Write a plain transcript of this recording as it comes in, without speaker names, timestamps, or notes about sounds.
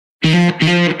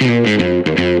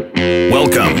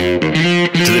Welcome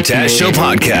to the Taz Show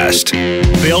podcast.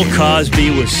 Bill Cosby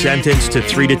was sentenced to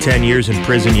 3 to 10 years in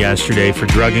prison yesterday for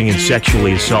drugging and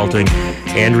sexually assaulting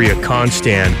Andrea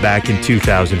Constand back in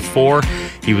 2004.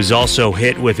 He was also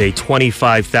hit with a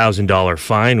 $25,000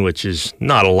 fine, which is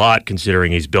not a lot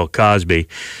considering he's Bill Cosby.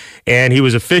 And he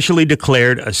was officially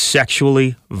declared a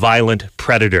sexually violent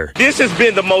predator. This has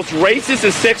been the most racist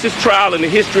and sexist trial in the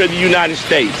history of the United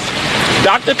States.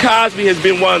 Dr. Cosby has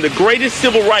been one of the greatest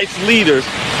civil rights leaders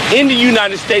in the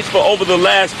United States for over the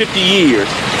last 50 years.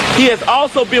 He has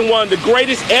also been one of the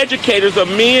greatest educators of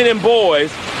men and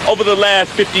boys over the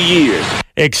last 50 years.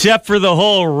 Except for the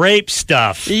whole rape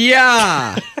stuff.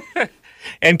 Yeah.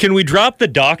 And can we drop the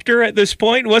doctor at this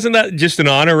point? Wasn't that just an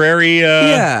honorary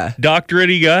doctorate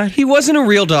he got? He wasn't a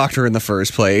real doctor in the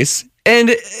first place. And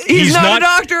he's not a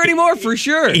doctor anymore, for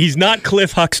sure. He's not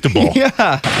Cliff Huxtable.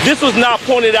 Yeah. This was not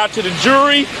pointed out to the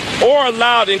jury or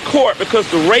allowed in court because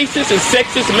the racist and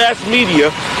sexist mass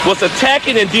media was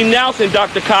attacking and denouncing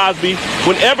Dr. Cosby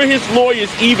whenever his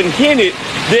lawyers even hinted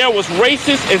there was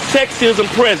racist and sexism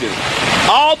present.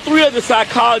 All three of the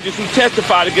psychologists who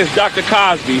testified against Dr.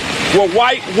 Cosby were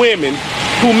white women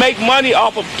who make money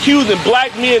off of accusing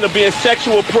black men of being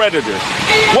sexual predators.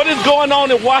 What is going on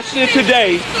in Washington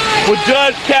today with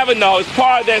Judge Kavanaugh is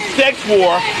part of that sex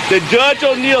war that Judge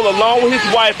O'Neill, along with his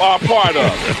wife, are a part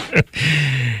of.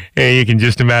 Hey, you can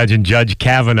just imagine Judge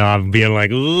Kavanaugh being like,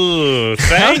 ooh,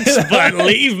 thanks, but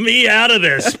leave me out of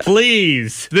this,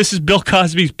 please. This is Bill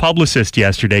Cosby's publicist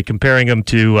yesterday, comparing him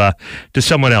to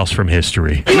someone else from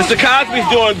history. Mr. Cosby's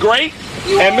doing great,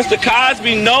 and Mr.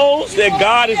 Cosby knows that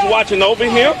God is watching over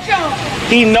him.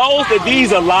 He knows that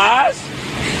these are lies.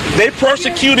 They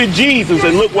persecuted Jesus,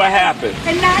 and look what happened.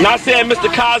 Not saying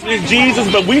Mr. Cosby is Jesus,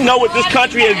 but we know what this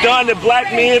country has done to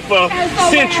black men for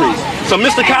centuries. So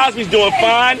Mr. Cosby's doing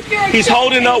fine. He's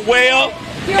holding up well.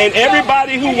 And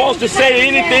everybody who wants to say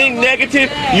anything negative,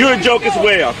 you're a joke as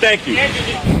well. Thank you.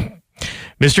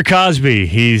 Mr. Cosby,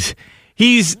 he's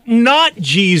not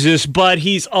Jesus, but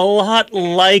he's a lot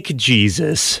like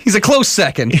Jesus. He's a close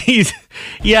second. He's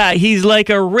like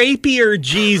a rapier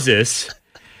Jesus.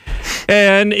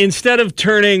 And instead of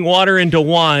turning water into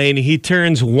wine, he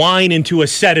turns wine into a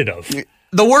sedative.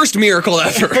 The worst miracle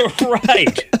ever.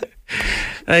 Right.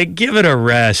 Give it a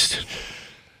rest.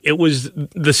 It was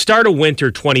the start of winter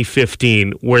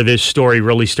 2015 where this story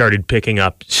really started picking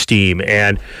up steam.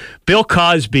 And Bill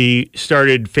Cosby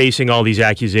started facing all these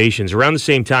accusations. Around the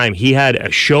same time, he had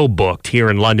a show booked here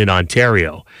in London,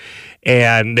 Ontario.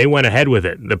 And they went ahead with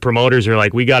it. The promoters are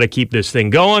like, we got to keep this thing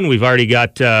going. We've already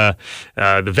got the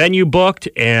venue booked,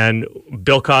 and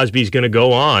Bill Cosby's going to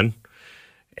go on.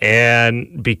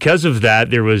 And because of that,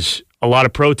 there was a lot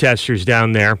of protesters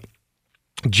down there.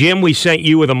 Jim, we sent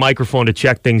you with a microphone to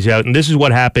check things out, and this is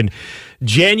what happened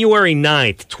January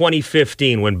 9th,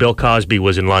 2015, when Bill Cosby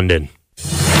was in London.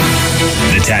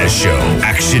 The Taz Show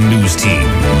Action News Team.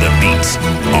 The beat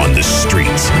on the street.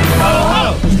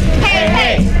 Ho, ho! Hey,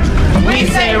 hey! We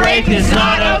say rape is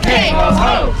not okay. Ho,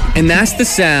 ho! And that's the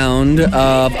sound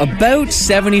of about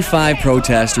 75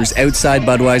 protesters outside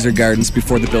Budweiser Gardens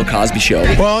before the Bill Cosby show.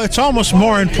 Well, it's almost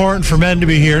more important for men to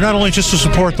be here, not only just to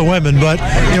support the women, but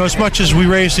as much as we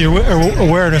raise the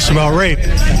awareness about rape,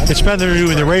 it's men that are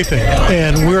doing the raping,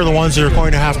 and we're the ones that are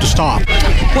going to have to stop.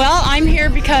 Well, I'm here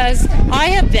because I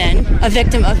have been a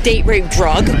victim of date rape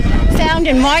drug found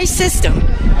in my system,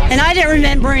 and I didn't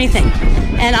remember anything.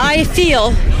 And I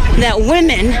feel that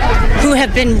women who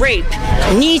have been raped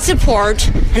need support,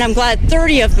 and I'm glad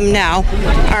 30 of them now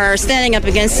are standing up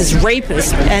against this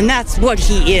rapist, and that's what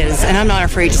he is, and I'm not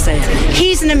afraid to say it.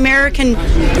 He's an American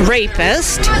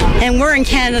rapist, and we're in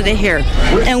Canada here,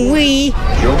 and we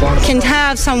can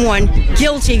have someone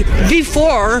guilty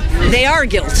before they are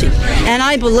guilty. And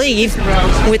I believe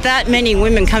with that many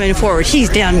women coming forward, he's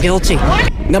damn guilty.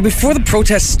 Now, before the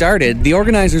protest started, the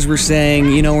organizers were saying,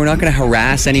 we're not going to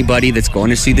harass anybody that's going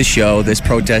to see the show. This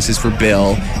protest is for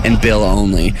Bill and Bill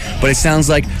only. But it sounds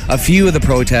like a few of the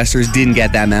protesters didn't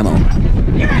get that memo.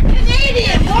 You're a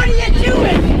Canadian. What are you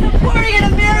doing? Supporting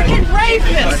an American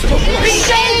rapist.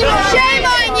 Shame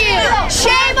on you.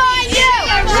 Shame on you.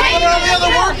 What about the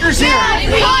other workers here?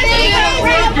 What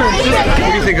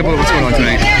do you think about what's going on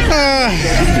tonight?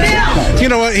 You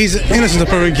know what? He's innocent until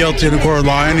proven guilty in a court of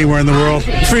law anywhere in the world.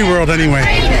 Free world anyway.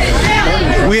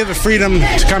 We have the freedom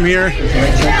to come here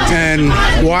and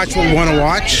watch what we want to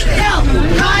watch.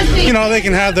 They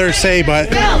can have their say,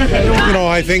 but,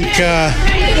 I think,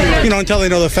 until they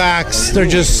know the facts, they're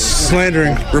just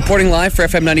slandering. Reporting live for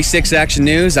FM 96 Action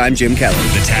News, I'm Jim Kelly.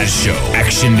 The Taz Show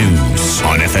Action News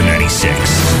on FM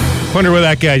 96. Wonder what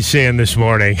that guy's saying this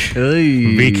morning.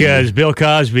 Because Bill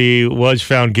Cosby was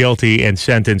found guilty and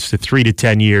sentenced to 3 to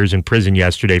 10 years in prison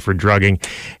yesterday for drugging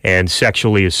and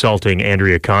sexually assaulting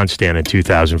Andrea Constant in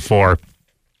 2004.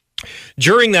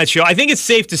 During that show, I think it's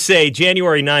safe to say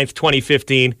January 9th,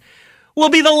 2015 will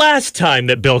be the last time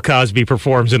that Bill Cosby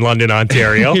performs in London,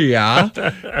 Ontario. Yeah.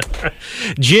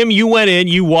 Jim, you went in,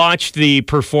 you watched the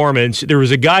performance. There was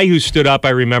a guy who stood up, I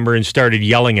remember, and started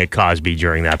yelling at Cosby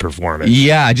during that performance.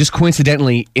 Yeah, just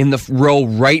coincidentally in the row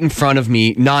right in front of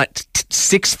me, not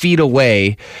 6 feet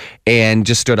away, and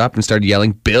just stood up and started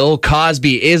yelling, Bill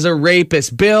Cosby is a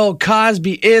rapist. Bill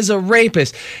Cosby is a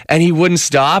rapist. And he wouldn't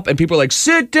stop, and people were like,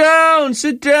 sit down,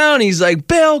 sit down. He's like,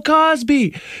 Bill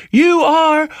Cosby, you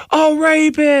are a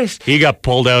rapist. He got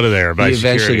pulled out of there by He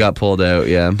eventually security. got pulled out,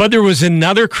 yeah. But there was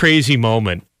another crazy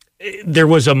moment. There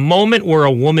was a moment where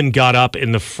a woman got up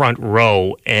in the front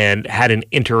row and had an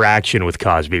interaction with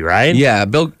Cosby, right? Yeah,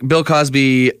 Bill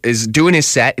Cosby is doing his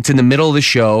set. It's in the middle of the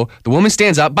show. The woman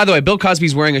stands up. By the way, Bill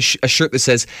Cosby's wearing a shirt that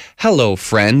says, hello,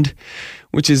 friend,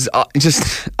 which is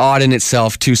just odd in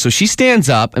itself, too. So she stands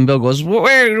up, and Bill goes,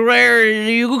 where are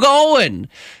you going?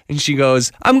 And she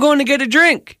goes, I'm going to get a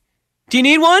drink. Do you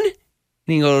need one? And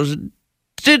he goes,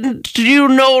 didn't you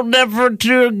know never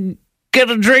to get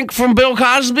a drink from Bill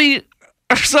Cosby?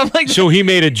 Or something like that. So he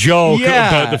made a joke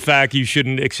about the fact you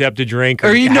shouldn't accept a drink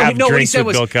or have what he drinks said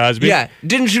with was, Bill Cosby? Yeah,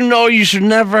 didn't you know you should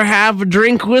never have a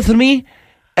drink with me?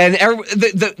 And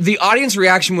the audience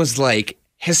reaction was like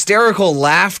hysterical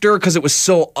laughter because it was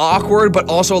so awkward, but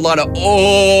also a lot of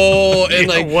and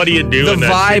like what do you do? The in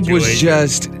that vibe was situation?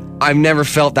 just I've never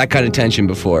felt that kind of tension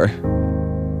before.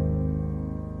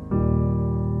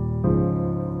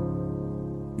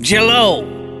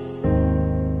 Jello,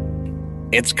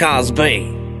 it's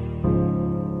Cosby.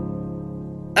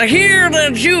 I hear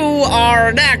that you are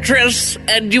an actress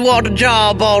and you want a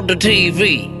job on the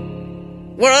TV.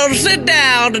 Well, sit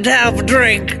down and have a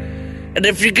drink, and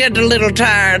if you get a little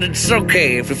tired, it's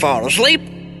okay if you fall asleep.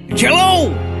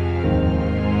 Jello!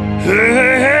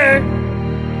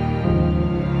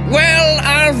 Well,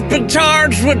 I've been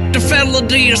charged with the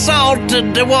felony assault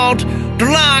and they want to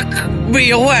lock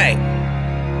me away.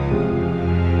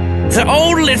 The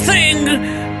only thing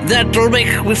that'll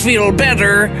make me feel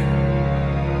better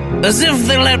is if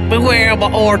they let me wear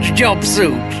my orange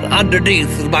jumpsuit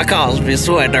underneath my Cosby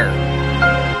sweater.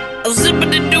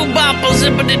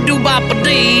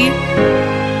 Zippity-doo-boppa-dee.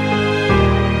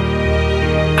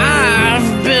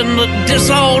 I've been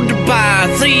disowned by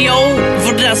Theo,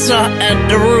 Vanessa, and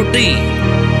Rudy.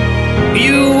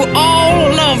 You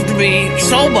all loved me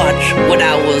so much when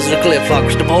I was a Cliff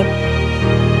Huxtable.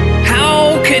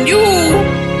 How can you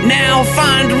now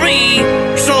find me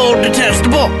so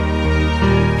detestable?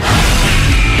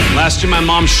 Last year, my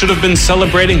mom should have been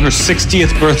celebrating her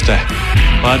 60th birthday.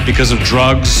 But because of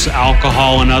drugs,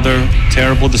 alcohol, and other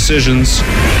terrible decisions,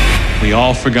 we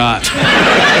all forgot.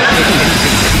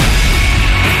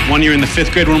 One year in the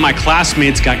 5th grade, one of my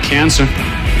classmates got cancer.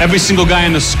 Every single guy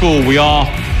in the school, we all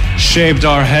shaved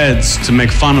our heads to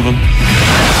make fun of him.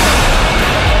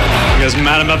 You guys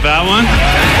mad about that one?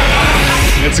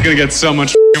 It's gonna get so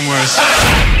much worse.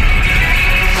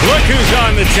 Look who's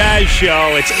on the Taz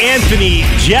Show. It's Anthony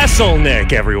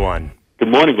Jeselnik, everyone. Good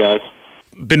morning, guys.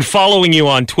 Been following you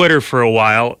on Twitter for a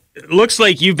while. It looks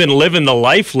like you've been living the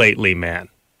life lately, man.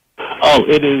 Oh,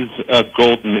 it is a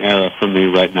golden era for me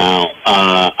right now.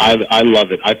 I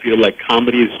love it. I feel like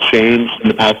comedy has changed in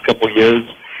the past couple of years.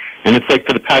 And it's like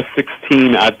for the past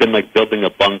 16, I've been like building a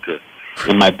bunker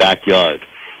in my backyard.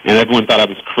 And everyone thought I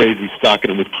was crazy stocking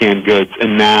it with canned goods.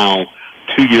 And now,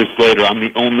 2 years later, I'm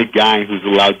the only guy who's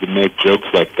allowed to make jokes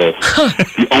like this.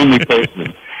 The only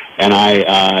person. And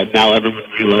now everyone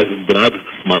realizes that I was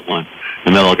the smart one.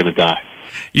 And they're all going to die.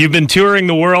 You've been touring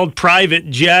the world, private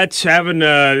jets, having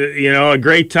a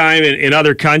great time in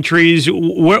other countries.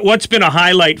 What's been a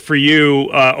highlight for you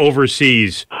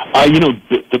overseas?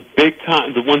 The big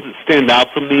time, the ones that stand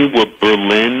out for me were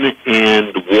Berlin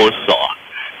and Warsaw,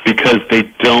 because they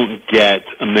don't get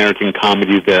American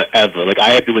comedy there ever. Like, I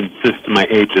had to insist to my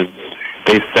agents,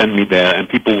 they sent me there, and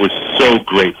people were so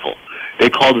grateful. They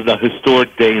called it a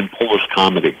historic day in Polish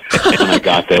comedy when I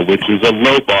got there, which is a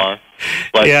low bar,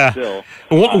 but still.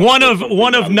 One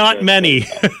of not many.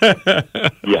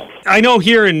 Yes. I know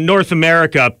here in North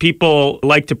America, people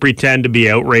like to pretend to be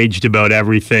outraged about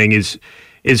everything. Is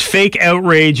fake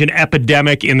outrage an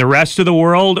epidemic in the rest of the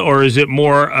world, or is it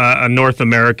more a North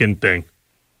American thing?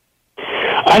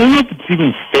 I don't know if it's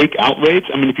even fake outrage.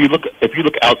 I mean, if you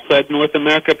look outside North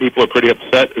America, people are pretty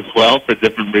upset as well for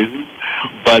different reasons.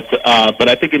 But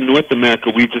I think in North America,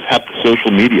 we just have the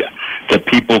social media that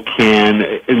people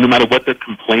can, no matter what their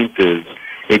complaint is,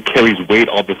 it carries weight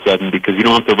all of a sudden because you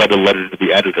don't have to write a letter to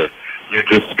the editor. You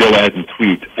just go ahead and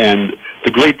tweet. And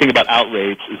the great thing about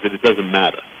outrage is that it doesn't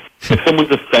matter. If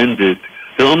someone's offended,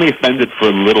 they're only offended for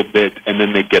a little bit, and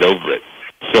then they get over it.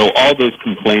 So all those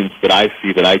complaints that I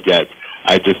see, that I get,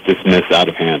 I just dismiss out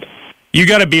of hand. You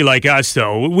got to be like us,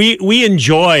 though. We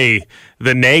enjoy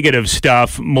the negative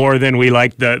stuff more than we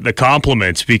like the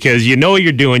compliments because you know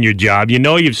you're doing your job. You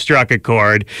know you've struck a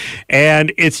chord.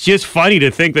 And it's just funny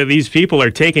to think that these people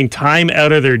are taking time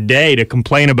out of their day to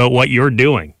complain about what you're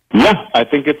doing. Yeah, I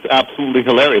think it's absolutely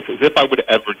hilarious, as if I would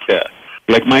ever care.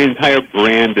 Like, my entire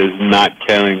brand is not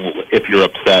caring if you're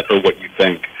upset or what you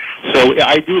think. So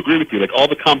I do agree with you. Like, all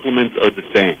the compliments are the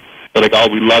same. They're like, oh,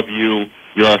 we love you,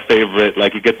 you're our favorite.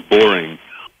 Like, it gets boring.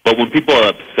 But when people are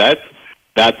upset,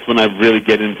 that's when I really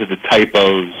get into the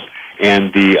typos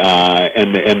and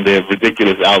the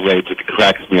ridiculous outrage. It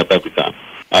cracks me up every time.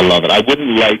 I love it. I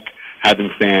wouldn't like having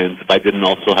fans if I didn't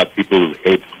also have people who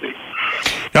hate me.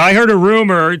 Now, I heard a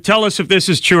rumor. Tell us if this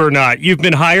is true or not. You've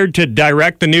been hired to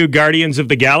direct the new Guardians of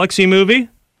the Galaxy movie?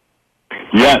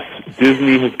 Yes.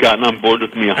 Disney has gotten on board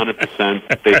with me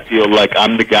 100%. They feel like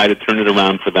I'm the guy to turn it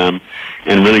around for them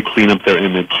and really clean up their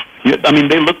image. I mean,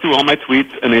 they looked through all my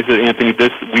tweets, and they said, Anthony,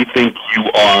 we think you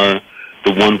are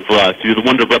the one for us. You're the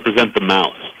one to represent the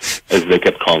mouse, as they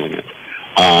kept calling it.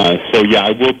 So, yeah,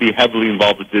 I will be heavily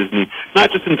involved with Disney,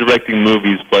 not just in directing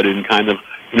movies, but in kind of,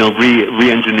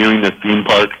 re-engineering their theme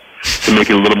park to make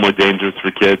it a little more dangerous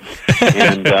for kids.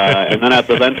 And then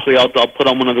eventually I'll put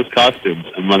on one of those costumes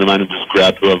and run around and just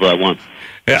grab whoever I want.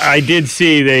 I did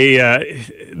see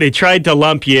they tried to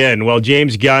lump you in. While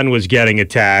James Gunn was getting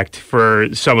attacked for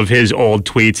some of his old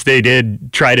tweets, they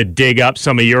did try to dig up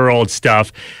some of your old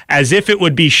stuff, as if it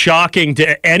would be shocking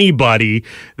to anybody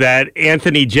that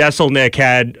Anthony Jeselnik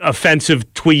had offensive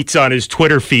tweets on his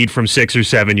Twitter feed from 6 or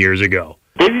 7 years ago.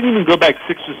 They didn't even go back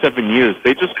 6 or 7 years.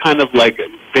 They just kind of like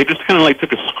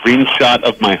took a screenshot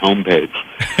of my homepage.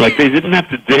 Like, they didn't have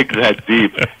to dig that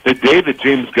deep. The day that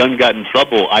James Gunn got in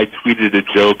trouble, I tweeted a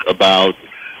joke about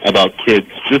kids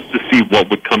just to see what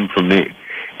would come from me.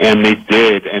 And they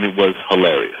did, and it was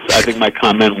hilarious. I think my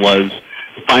comment was,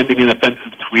 finding an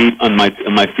offensive tweet on my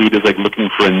feed is like looking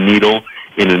for a needle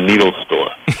in a needle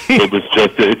store. So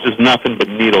it's just nothing but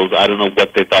needles. I don't know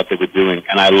what they thought they were doing,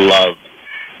 and I love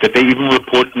that they even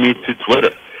reported me to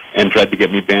Twitter and tried to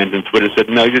get me banned, and Twitter said,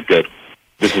 no, you're good.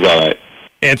 This is all right.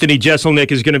 Anthony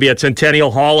Jeselnik is going to be at Centennial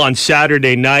Hall on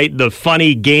Saturday night, the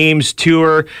Funny Games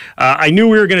Tour. I knew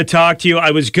we were going to talk to you.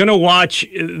 I was going to watch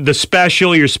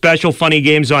your special Funny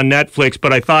Games on Netflix,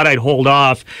 but I thought I'd hold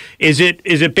off. Is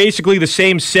it basically the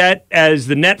same set as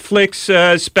the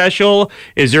Netflix special?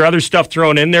 Is there other stuff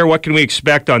thrown in there? What can we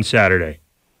expect on Saturday?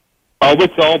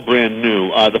 It's all brand new.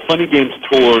 The Funny Games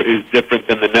Tour is different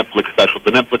than the Netflix special.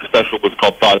 The Netflix special was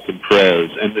called Thoughts and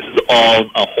Prayers, and this is all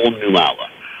a whole new hour,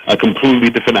 a completely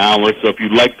different hour. So if you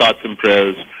like Thoughts and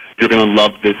Prayers, you're going to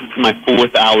love this. It's my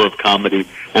 4th hour of comedy,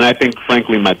 and I think,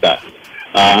 frankly, my best.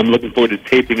 I'm looking forward to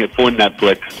taping it for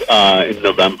Netflix in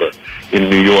November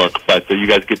in New York, but you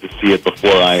guys get to see it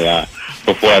before I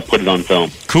put it on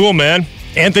film. Cool, man.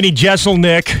 Anthony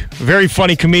Jeselnik, very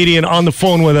funny comedian, on the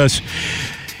phone with us.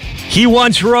 He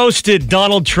once roasted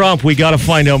Donald Trump. We got to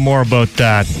find out more about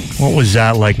that. What was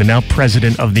that like? The now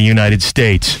President of the United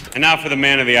States. And now for the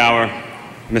man of the hour,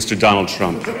 Mr. Donald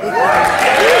Trump.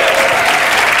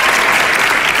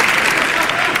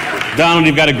 Donald,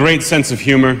 you've got a great sense of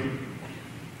humor.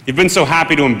 You've been so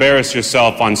happy to embarrass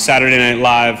yourself on Saturday Night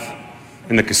Live,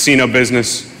 in the casino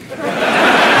business.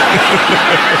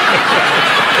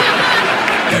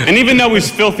 And even though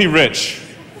he's filthy rich,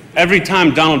 every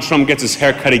time Donald Trump gets his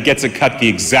hair cut, he gets it cut the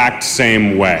exact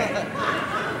same way.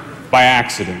 By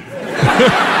accident.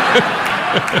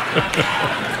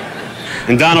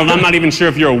 And Donald, I'm not even sure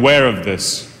if you're aware of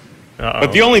this,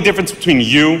 but the only difference between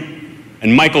you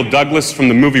and Michael Douglas from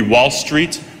the movie Wall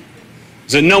Street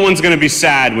is that no one's going to be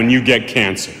sad when you get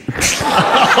cancer.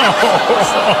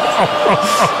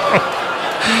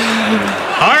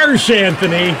 Harsh,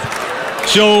 Anthony.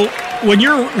 So when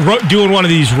you're doing one of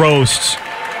these roasts,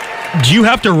 do you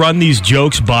have to run these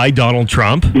jokes by Donald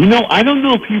Trump? I don't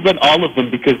know if he read all of them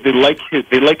because they like his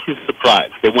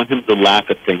surprise. They want him to laugh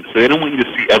at things, so they don't want you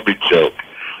to see every joke.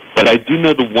 But I do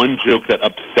know the one joke that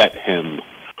upset him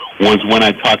was when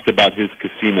I talked about his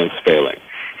casinos failing.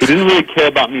 He didn't really care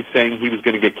about me saying he was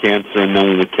going to get cancer and no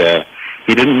one would care.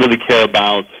 He didn't really care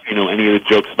about any of the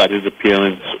jokes about his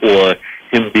appearance or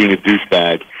him being a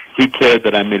douchebag. He cared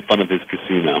that I made fun of his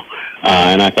casino,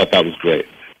 and I thought that was great.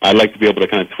 I like to be able to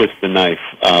kind of twist the knife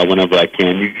whenever I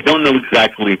can. You don't know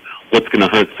exactly what's going to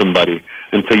hurt somebody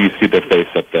until you see their face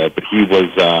up there, but he was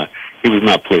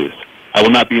not pleased. I will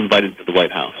not be invited to the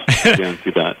White House. I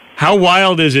guarantee that. How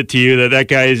wild is it to you that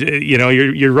guy is,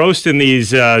 you're roasting these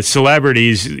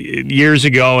celebrities years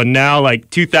ago, and now, like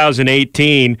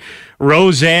 2018,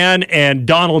 Roseanne and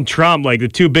Donald Trump, like the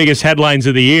two biggest headlines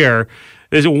of the year.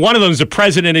 One of them is the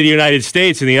president of the United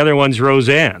States, and the other one's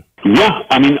Roseanne. Yeah,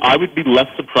 I mean, I would be less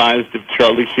surprised if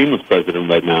Charlie Sheen was president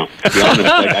right now, to be honest.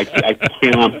 I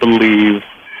cannot believe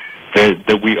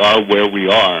that we are where we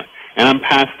are. And I'm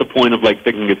past the point of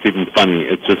thinking it's even funny.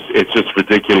 It's just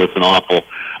ridiculous and awful.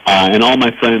 And all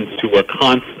my friends who are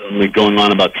constantly going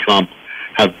on about Trump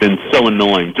have been so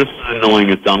annoying, just as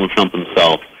annoying as Donald Trump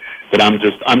himself, that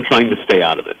I'm trying to stay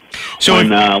out of it. So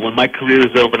when my career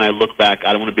is over and I look back,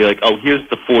 I don't want to be like, oh, here's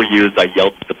the 4 years I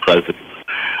yelled at the president.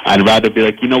 I'd rather be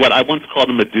like, you know what, I once called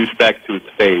him a douchebag to his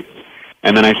face,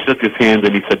 and then I shook his hand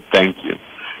and he said thank you.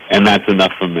 And that's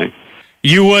enough for me.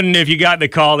 You wouldn't, if you got the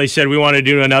call, they said, we want to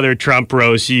do another Trump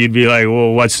roast, you'd be like,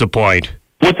 well, what's the point?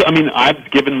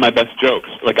 I've given my best jokes.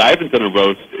 I haven't done a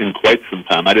roast in quite some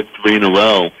time. I did 3 in a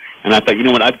row, and I thought, you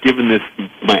know what, I've given this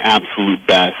my absolute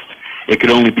best. It could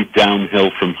only be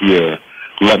downhill from here.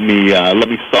 Let me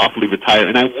softly retire.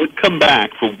 And I would come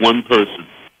back for one person.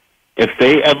 If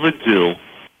they ever do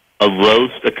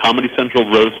a Comedy Central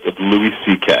roast of Louis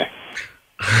C.K.,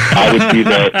 I would be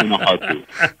there in a heartbeat.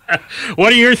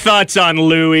 What are your thoughts on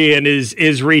Louis and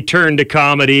his return to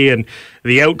comedy and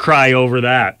the outcry over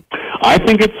that? I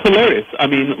think it's hilarious. I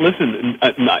mean, listen,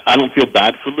 I don't feel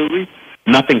bad for Louis.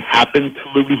 Nothing happened to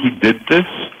Louis. He did this.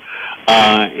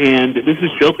 And this is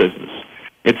show business.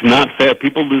 It's not fair.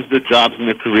 People lose their jobs and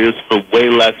their careers for way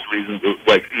less reasons,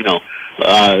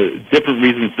 different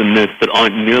reasons than this that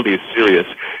aren't nearly as serious.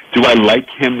 Do I like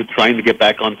him trying to get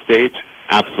back on stage?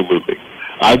 Absolutely.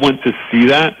 I want to see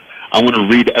that. I want to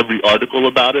read every article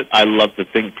about it. I love the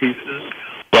think pieces.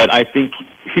 But I think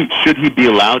should he be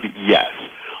allowed? Yes.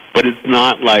 But it's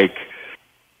not like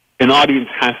an audience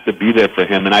has to be there for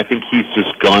him, and I think he's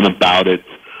just gone about it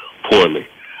poorly.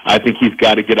 I think he's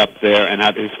got to get up there, and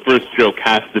his first joke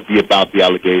has to be about the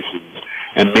allegations.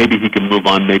 And maybe he can move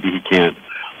on, maybe he can't.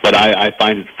 But I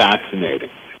find it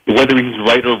fascinating. Whether he's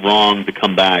right or wrong to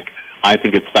come back, I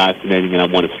think it's fascinating, and I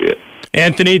want to see it.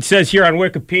 Anthony, it says here on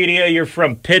Wikipedia you're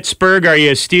from Pittsburgh. Are you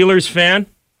a Steelers fan?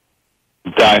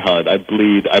 Die hard. I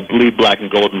bleed black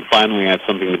and gold, and finally I have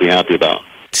something to be happy about.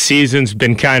 Season's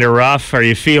been kind of rough. Are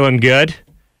you feeling good?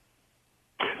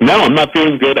 No, I'm not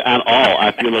feeling good at all.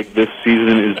 I feel like this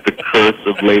season is the curse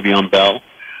of Le'Veon Bell.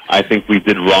 I think we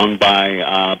did wrong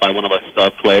by one of our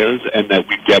star players, and that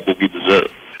we get what we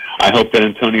deserve. I hope that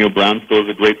Antonio Brown still has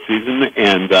a great season,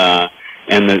 and the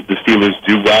Steelers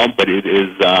do well, but it is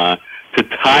to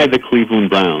tie the Cleveland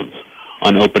Browns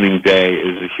on opening day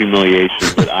is a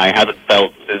humiliation that I haven't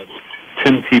felt since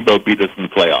Tim Tebow beat us in the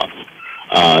playoffs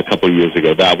a couple of years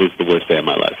ago. That was the worst day of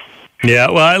my life.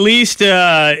 Yeah, well, at least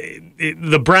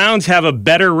the Browns have a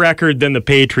better record than the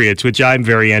Patriots, which I'm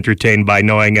very entertained by,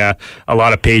 knowing a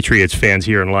lot of Patriots fans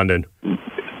here in London.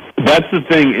 That's the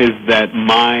thing, is that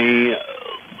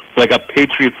a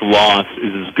Patriots loss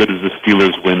is as good as a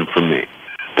Steelers win for me.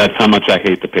 That's how much I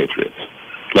hate the Patriots.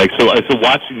 So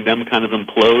watching them kind of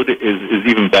implode is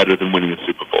even better than winning a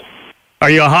Super Bowl. Are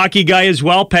you a hockey guy as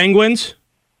well, Penguins?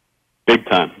 Big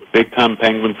time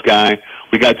Penguins guy.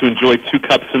 We got to enjoy 2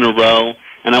 cups in a row,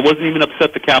 and I wasn't even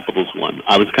upset the Capitals won.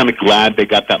 I was kind of glad they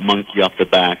got that monkey off their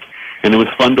back, and it was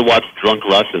fun to watch drunk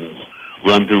Russians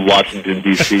run through Washington,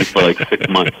 D.C. for 6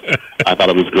 months. I thought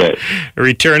it was great.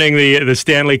 Returning the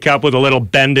Stanley Cup with a little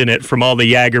bend in it from all the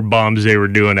Jager bombs they were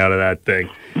doing out of that thing.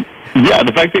 Yeah,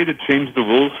 the fact they had to change the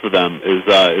rules for them is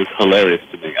hilarious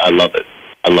to me. I love it.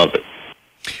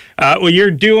 Well,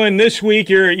 you're doing this week.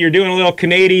 You're doing a little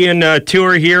Canadian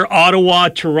tour here, Ottawa,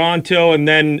 Toronto, and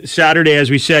then Saturday, as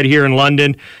we said, here in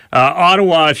London.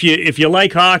 Ottawa, if you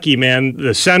like hockey, man,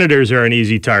 the Senators are an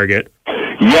easy target.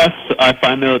 Yes, I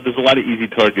find there's a lot of easy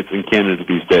targets in Canada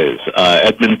these days.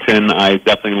 Edmonton, I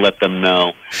definitely let them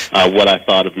know what I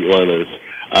thought of the Oilers.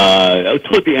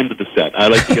 Toward the end of the set, I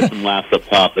like to get some laughs up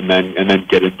top and then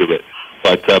get into it.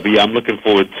 But yeah, I'm looking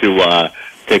forward to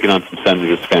taking on some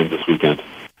Senators fans this weekend.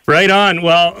 Right on.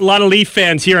 Well, a lot of Leaf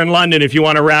fans here in London, if you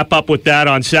want to wrap up with that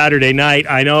on Saturday night.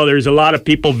 I know there's a lot of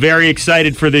people very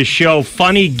excited for this show.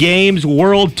 Funny Games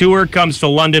World Tour comes to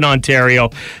London,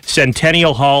 Ontario,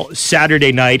 Centennial Hall,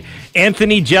 Saturday night.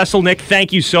 Anthony Jeselnik,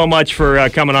 thank you so much for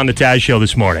coming on the Taz Show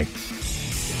this morning.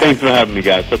 Thanks for having me,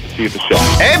 guys. Hope to see you at the show.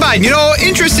 Hey, bud,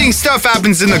 interesting stuff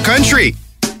happens in the country,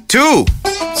 too,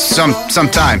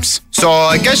 sometimes. So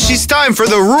I guess it's time for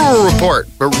the rural report.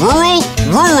 Rural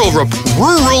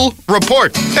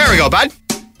report. There we go, bud.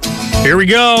 Here we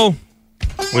go.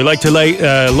 We like to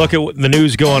look at the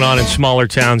news going on in smaller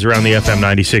towns around the FM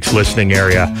 96 listening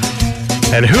area.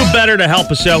 And who better to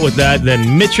help us out with that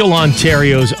than Mitchell,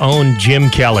 Ontario's own Jim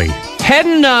Kelly.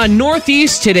 Heading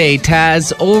northeast today,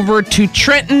 Taz, over to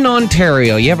Trenton,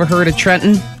 Ontario. You ever heard of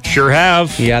Trenton? Sure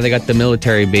have. Yeah, they got the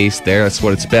military base there. That's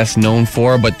what it's best known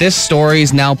for. But this story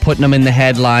is now putting them in the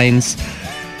headlines.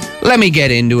 Let me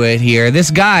get into it here.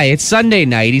 This guy, it's Sunday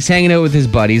night. He's hanging out with his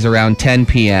buddies around 10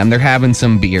 p.m. They're having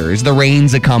some beers. The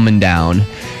rain's a-coming down.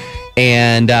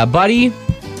 And Buddy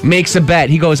makes a bet.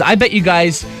 He goes, I bet you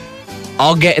guys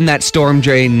I'll get in that storm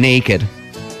drain naked.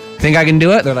 Think I can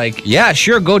do it? They're like, yeah,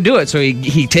 sure, go do it. So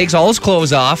he takes all his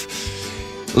clothes off,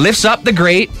 lifts up the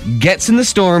grate, gets in the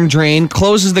storm drain,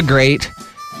 closes the grate.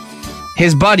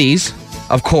 His buddies,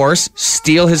 of course,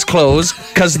 steal his clothes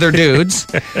because they're dudes,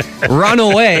 run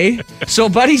away. So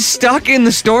Buddy's stuck in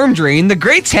the storm drain. The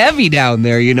grate's heavy down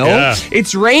there, Yeah.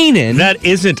 It's raining. That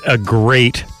isn't a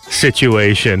great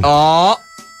situation. Oh,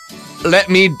 let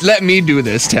me do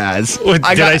this, Taz.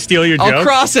 Did I steal your joke? I'll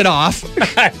cross it off.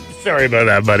 Sorry about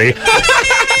that, buddy.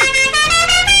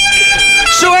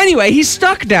 So anyway, he's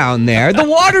stuck down there. The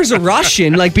water's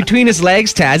rushing between his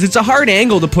legs, Taz. It's a hard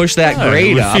angle to push that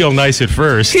grate up. It would feel nice at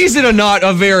first. He's in not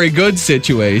a very good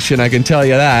situation, I can tell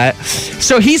you that.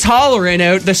 So he's hollering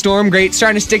out the storm grate,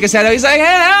 starting to stick his head out. He's like, hey,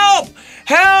 help!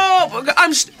 Help!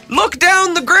 Look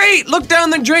down the grate! Look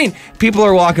down the drain! People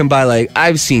are walking by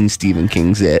I've seen Stephen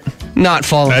King's It. Not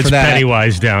falling for that. That's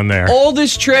Pennywise down there.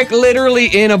 Oldest trick literally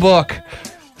in a book.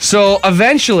 So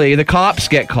eventually the cops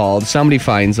get called. Somebody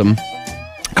finds him.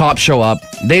 Cops show up.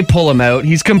 They pull him out.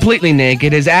 He's completely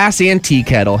naked. His ass and tea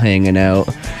kettle hanging out.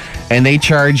 And they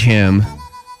charge him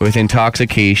with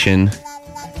intoxication,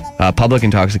 public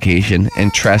intoxication,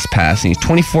 and trespassing. He's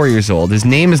 24 years old. His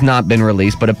name has not been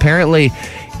released, but apparently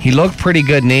he looked pretty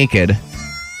good naked.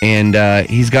 And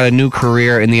he's got a new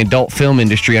career in the adult film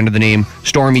industry under the name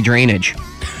Stormy Drainage.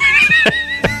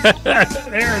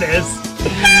 There it is.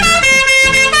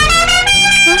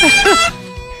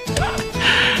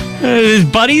 His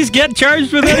buddies get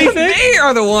charged with anything? They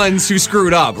are the ones who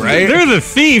screwed up, right? They're the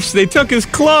thieves. They took his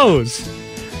clothes.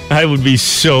 I would be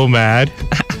so mad.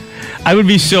 I would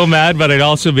be so mad, but I'd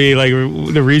also be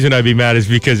the reason I'd be mad is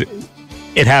because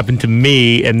it happened to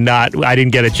me and I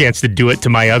didn't get a chance to do it to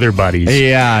my other buddies.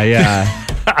 Yeah.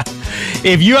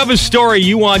 If you have a story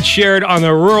you want shared on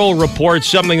the Rural Report,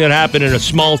 something that happened in a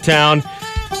small town,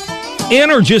 in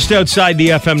or just outside the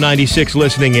FM 96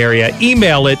 listening area,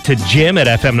 email it to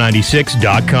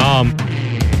jim@fm96.com.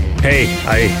 Hey,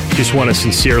 I just want to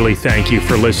sincerely thank you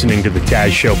for listening to the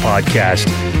Taz Show podcast.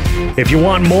 If you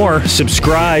want more,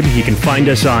 subscribe. You can find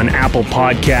us on Apple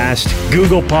Podcast,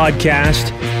 Google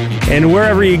Podcast, and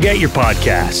wherever you get your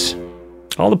podcasts.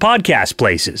 All the podcast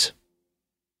places.